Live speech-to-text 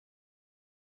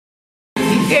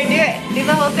Here, do it. Do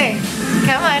the whole thing.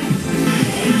 Come on.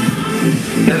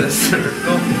 In a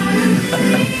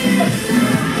circle.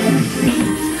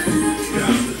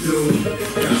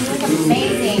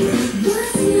 Amazing.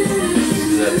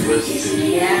 That twist.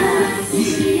 Yeah.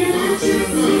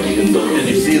 And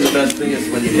you see the best thing is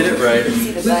when you hit it right,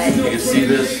 See the butt. you can see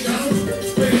this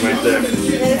right there. If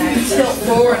you tilt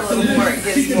forward a little more, it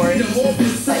gets more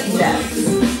like depth.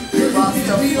 While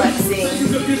still flexing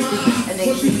and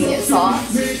then keeping it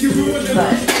soft, but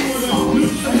small.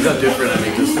 Look how different, I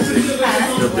mean, just to see.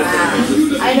 How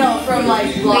different. I know from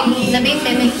like blocking. Let me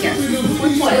mimic here. Do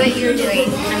what you're doing.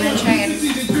 I'm gonna try and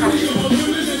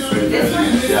This one?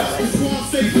 Yeah.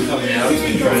 Coming out, so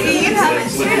you try to You have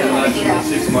it within the last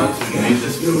too. 6 months, we made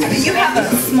this. You have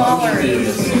a smaller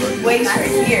waist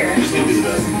right here. It's gonna be the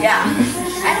best. Yeah.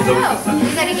 I don't know.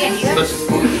 Do that again. You have, Let's just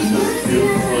hold it just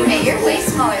hey, you're way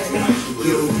smaller than me.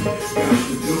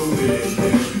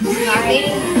 Are you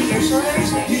leaning your shoulders?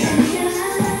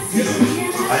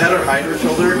 I had her hide her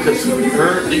shoulder because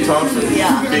her detox and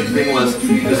Yeah. big thing was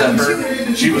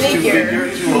that she was too figure,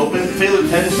 too open. Taylor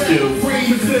tends to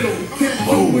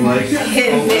like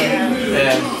Hit open, it.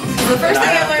 and The first thing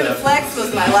I had learned to flex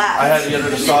was my lats. I had to get her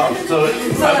to soft, so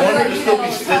I want her to still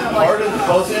be stiff hard in the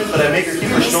close in, but I make her keep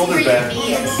her shoulder back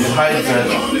and hide that.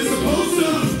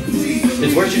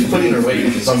 It's where she's putting her weight.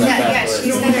 It's on that Yeah, back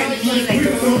she's leg. got her knee like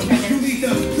turning.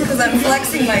 Because I'm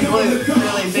flexing my glute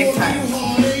really big time.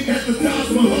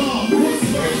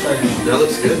 That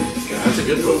looks good. That's a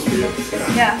good pose for you.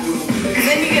 Yeah. And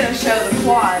then you get to show the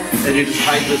quads. And you just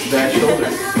hide this back shoulder.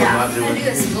 I'm not Do doing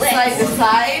a split. Side to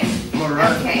side.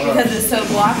 Okay. Because it's so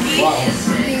blocky.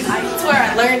 I swear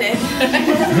I learned it.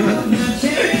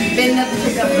 Bend up to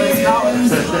pick up those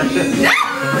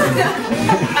dollars.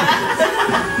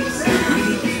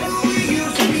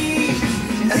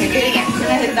 Okay, do it again. I'm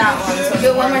gonna hit that one. So Do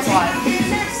it one more time.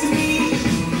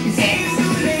 Okay.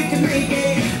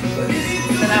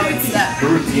 then I would step Her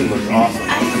routine looks awesome.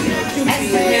 I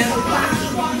started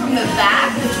blocking. from the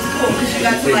back, which is cool because you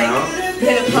got to Wait, like now?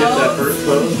 hit a Hit that pose, first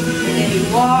pose. and then you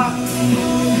walk,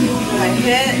 and I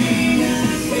hit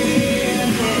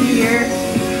here,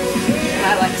 and I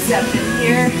like stepped in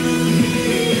here.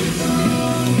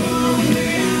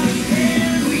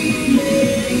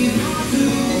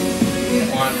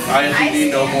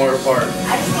 IFBB no more apart.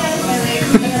 I just want to my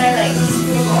legs and then I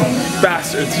like.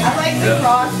 Bastards. I like the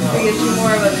cross because it gives you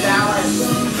more of a balance.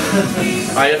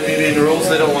 IFBB rules,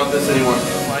 they don't want this anymore.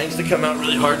 Lines to come out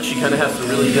really hard, she kind of has to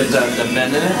really get that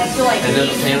bend in it. I feel like And then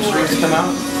the hamstrings come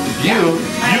out. You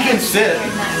can sit.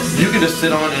 You can just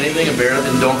sit on anything and bear it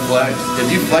and don't flex. If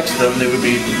you flex them, they would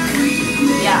be.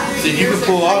 yeah. So you can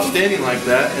pull off standing like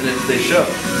that and they show.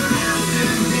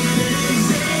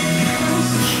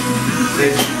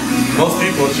 Most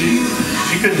people, she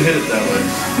couldn't hit it that way.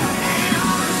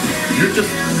 You're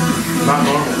just not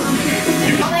normal.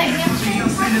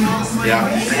 Yeah.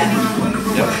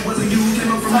 Yep.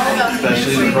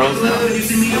 Especially the pros now.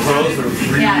 The pros are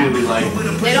really like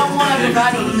They don't want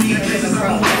everybody to be the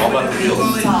pro. all about the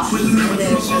heels. Soft.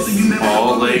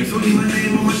 All legs.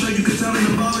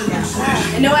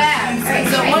 And no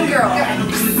abs. So one girl had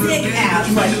sick abs.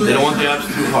 Like They don't want the abs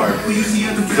too hard.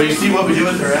 But you see what we do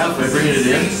with our abs by bringing it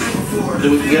in?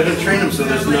 We haven't trained them so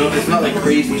there's no, it's not like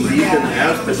crazy deep in the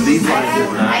abs, but these lines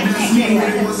are I not. can't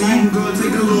get rid of that.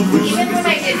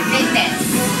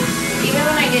 Even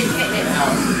when I did fitness.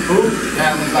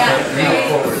 Lean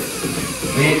forward.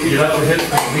 You let your hips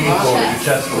lean forward, your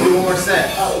chest forward. One more set.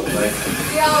 see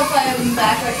how if I am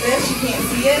back like this, you can't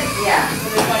see it? Yeah.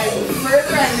 But if I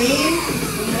further I lean,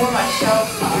 the more my shelf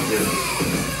pops.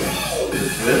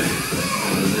 This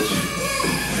and this.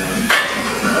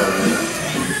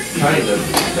 Kind of.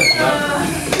 Not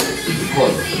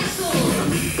close.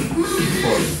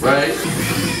 Close. Right?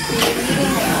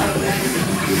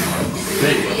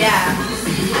 Big. Yeah.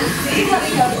 See how they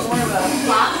have more of a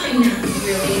flop and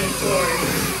you're leaning forward.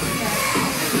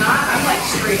 If not, I'm like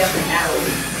straight up and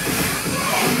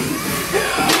out.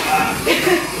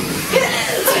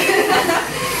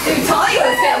 Dude, Talia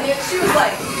was down there. She was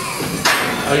like,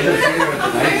 Oh, you didn't see her at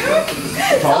the night show?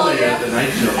 Talia at the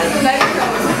night show. at the night show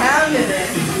was pounding it.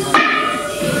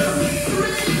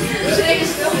 Should I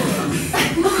just film it?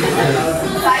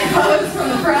 Side pose from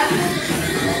the front.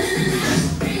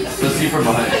 Let's see from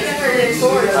behind. Never did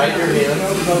forward. Hide your hands.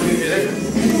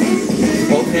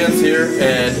 Both hands here,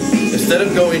 and instead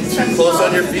of going too close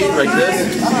on your feet like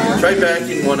this, try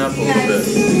backing one up a little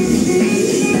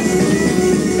bit.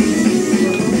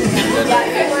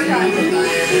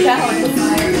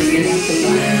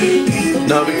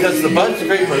 No, because the butt's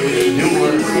great, but we can do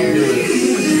more.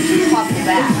 Pop the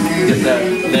back. Get that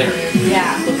there.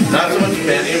 Yeah. Not so much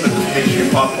bending, but just make sure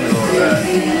you're popping it over that.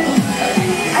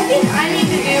 I think I need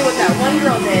to do what that one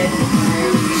girl did.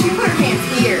 She put her hands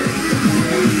here.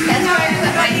 That's how I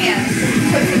put my hands.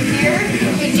 Put them here.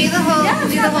 Okay, do the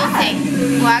whole thing.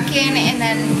 Walk in and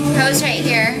then pose right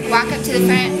here. Walk up to the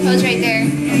front, pose right there.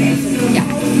 Okay. Yeah.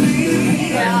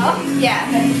 Well, yeah.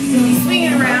 You swing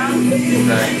it around.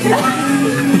 Okay.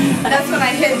 That's when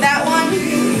I hit that one,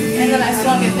 and then I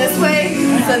swung it this way,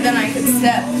 so then I could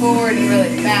step forward and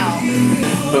really bow.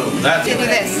 Boom. That's Do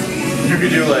this. You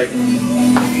could do like.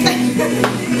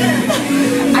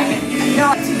 I could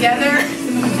go together,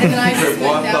 and then I just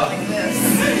went down like this.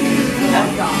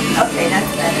 Okay,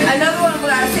 that's better. Another one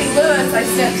when I was St. Louis, I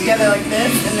stepped together like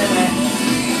this, and then went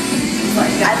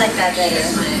like that. I like that better.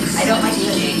 I don't like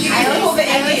this. I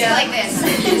always like this.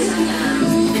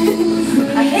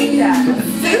 I hate that.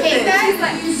 You hate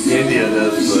that? India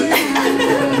does, but.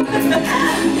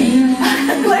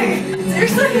 Like,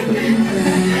 seriously?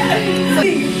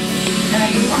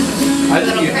 I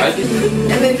think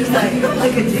And then just like,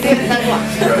 look at you.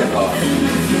 right off.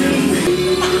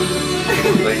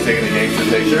 Like taking a gangster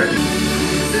picture.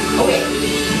 Okay.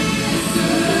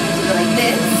 Do like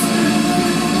this.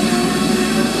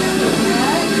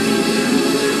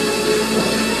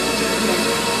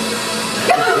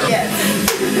 Yes.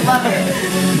 Love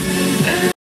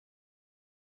it.